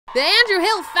The Andrew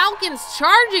Hill Falcons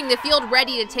charging the field,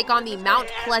 ready to take on the Mount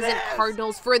Pleasant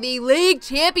Cardinals for the league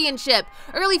championship.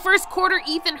 Early first quarter,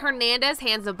 Hernandez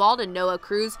hands the ball to Noah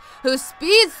Cruz, who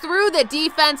speeds through the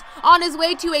defense on his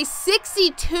way to a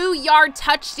 62-yard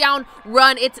touchdown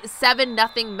run. It's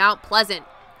 7-0 Mount Pleasant.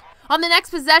 On the next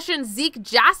possession, Zeke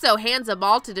Jasso hands the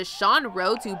ball to DASHAWN,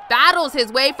 who battles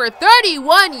his way for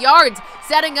 31 yards,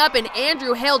 setting up an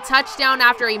Andrew Hill touchdown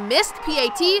after a missed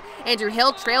PAT. Andrew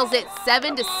Hill trails it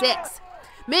 7-6.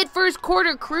 Mid-first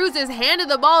quarter, Cruz is handed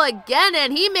the ball again,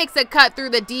 and he makes a cut through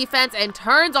the defense and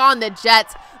turns on the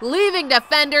Jets, leaving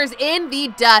defenders in the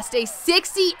dust. A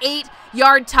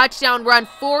 68-yard touchdown run,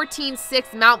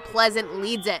 14-6 Mount Pleasant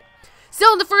leads it.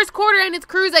 Still in the first quarter, and it's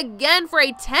Cruz again for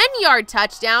a 10-yard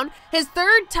touchdown. His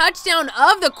third touchdown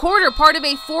of the quarter, part of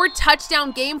a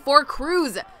 4-touchdown game for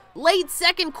Cruz. Late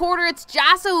second quarter, it's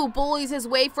Jasso who bullies his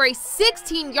way for a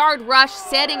 16-yard rush,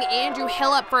 setting Andrew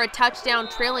Hill up for a touchdown,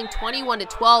 trailing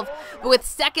 21-12. But with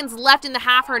seconds left in the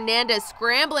half, Hernandez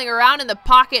scrambling around in the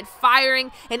pocket,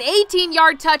 firing an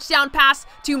 18-yard touchdown pass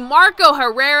to Marco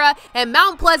Herrera, and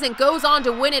Mount Pleasant goes on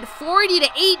to win it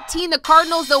 40-18. The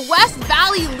Cardinals, the West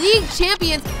Valley League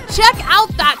champions. Check out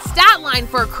that stat line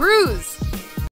for Cruz.